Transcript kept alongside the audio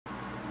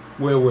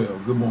Well,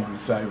 good morning,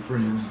 cyber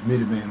friends. It's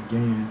Mitty Man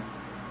again,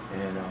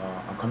 and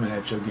I'm coming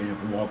at you again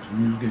from Walker's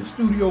Music in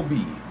Studio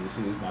B. This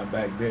is my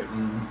back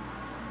bedroom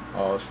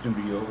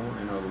studio.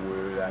 In other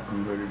words, I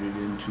converted it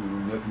into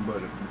nothing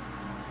but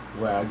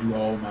where I do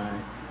all my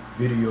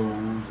videos.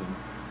 And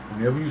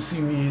whenever you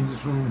see me in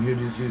this room here,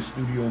 this is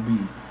Studio B.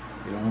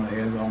 It only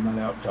has all my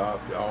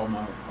laptops, all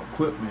my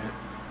equipment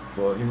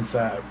for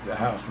inside the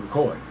house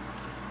recording.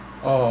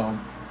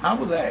 I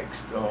was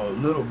asked a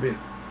little bit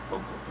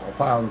a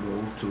while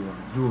ago to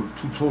do a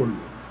tutorial,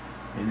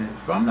 and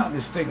if I'm not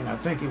mistaken, I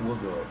think it was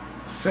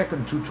a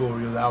second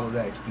tutorial I was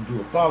asked to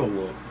do a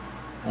follow-up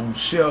on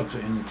Shelter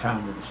in the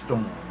Time of the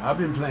Storm. I've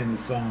been playing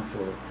this song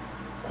for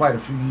quite a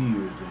few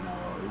years, and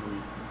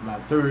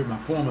it was my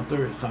former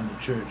third Sunday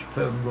church,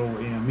 Pleasant Grove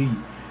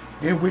AME,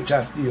 in which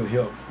I still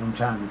help from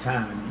time to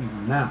time,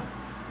 even now.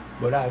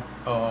 But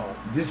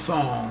this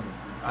song,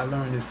 I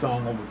learned this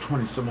song over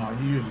 20 some odd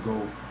years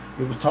ago.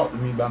 It was taught to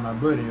me by my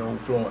buddy, old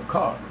Floyd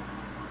Carter.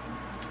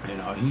 And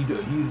he's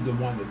the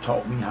one that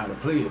taught me how to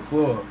play it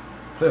for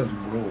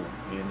Pleasant Grove,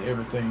 and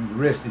everything, the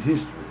rest is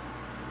history.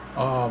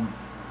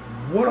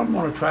 What I'm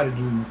going to try to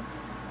do,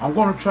 I'm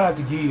going to try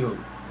to give,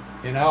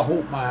 and I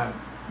hope my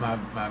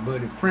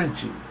buddy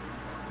Frenchie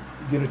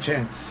get a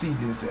chance to see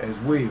this as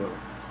well.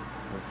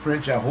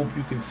 French, I hope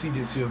you can see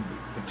this here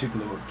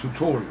particular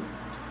tutorial.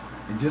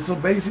 And just a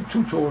basic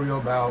tutorial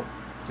about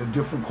the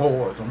different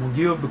chords. I'm going to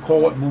give the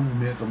chord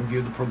movements, I'm going to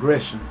give the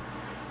progression.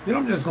 Then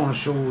I'm just going to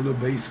show a little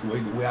basic way,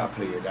 the way I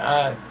play it.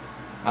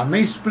 I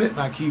may split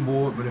my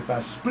keyboard, but if I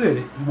split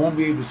it, you won't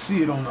be able to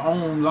see it on the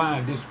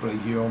online display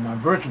here on my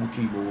virtual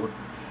keyboard.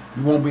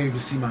 You won't be able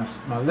to see my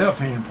left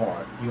hand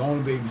part. You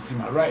only be able to see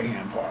my right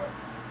hand part.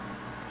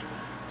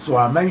 So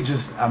I may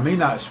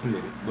not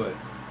split it, but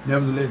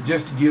nevertheless,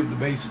 just to give the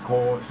basic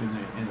chords and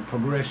the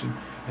progression,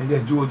 and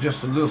just do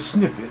just a little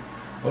snippet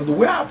of the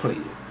way I play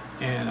it.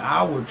 And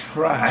I will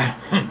try.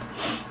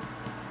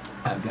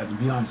 I've got to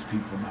be honest,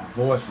 people. My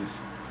voice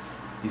is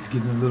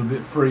getting a little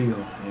bit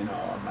frail, and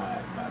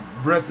my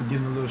breath is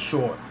getting a little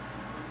short.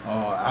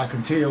 I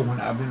can tell when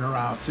I've been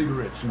around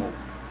cigarette smoke,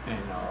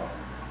 and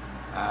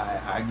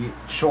I get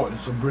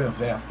shortness of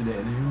breath after that.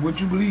 And would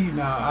you believe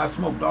now, I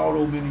smoked all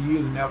those many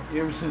years, and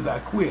ever since I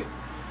quit,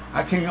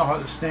 I can't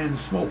hardly stand the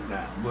smoke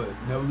now. But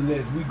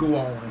nevertheless, we go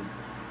on and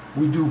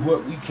we do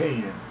what we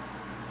can.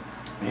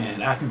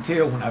 And I can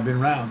tell when I've been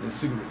around this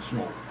cigarette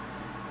smoke,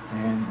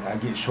 and I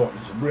get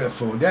shortness of breath.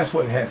 So that's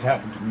what has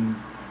happened to me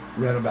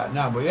right about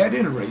now. But at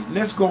any rate,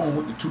 let's go on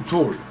with the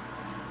tutorial.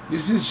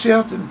 This is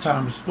Shelter in the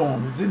Time of the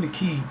Storm. It's in the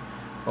key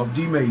of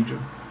D major.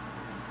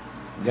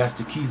 That's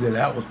the key that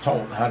I was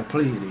taught how to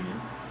play it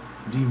in,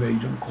 D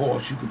major. Of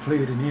course, you can play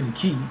it in any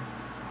key.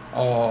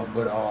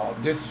 But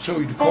just to show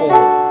you the chord.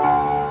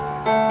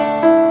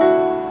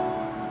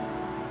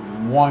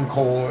 One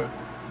chord,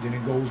 then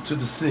it goes to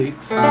the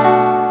 6,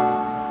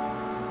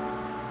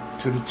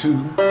 to the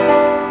 2,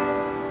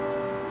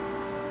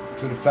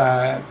 to the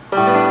 5.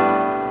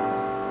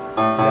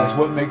 That's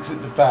what makes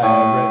it the 5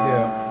 right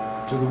there,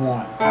 to the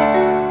 1.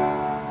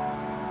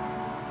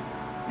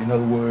 In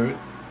other words,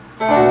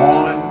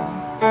 1,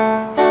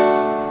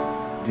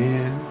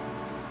 then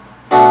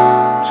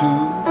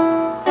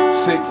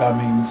 2, 6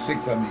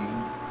 I mean,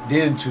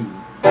 then 2,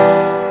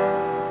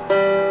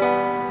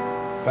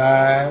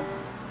 5.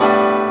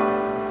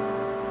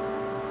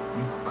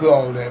 You could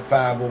call that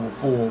 5 over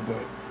 4,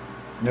 but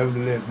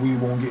nevertheless, we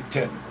won't get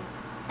technical.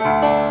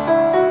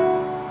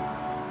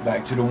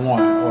 Back to the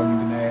 1, or you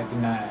can add the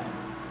 9,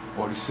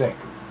 or the 2nd.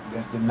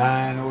 That's the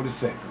 9 or the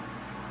 2nd.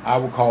 I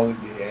would call it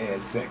the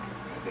add 2nd.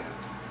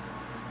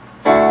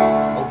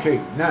 Okay,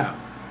 now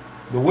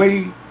the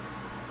way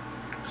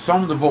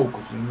some of the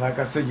vocals, and like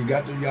I said,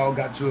 y'all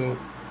got to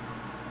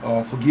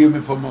forgive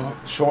me for my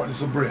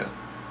shortness of breath.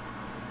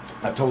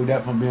 I told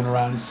that from being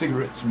around the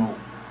cigarette smoke.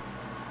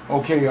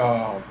 Okay,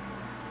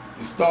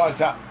 it starts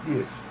out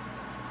this.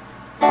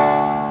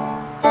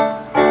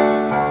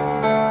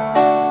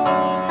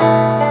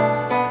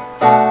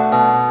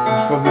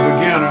 For the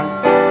beginner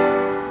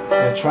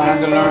that's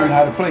trying to learn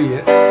how to play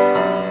it,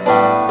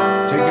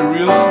 take it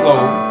real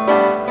slow.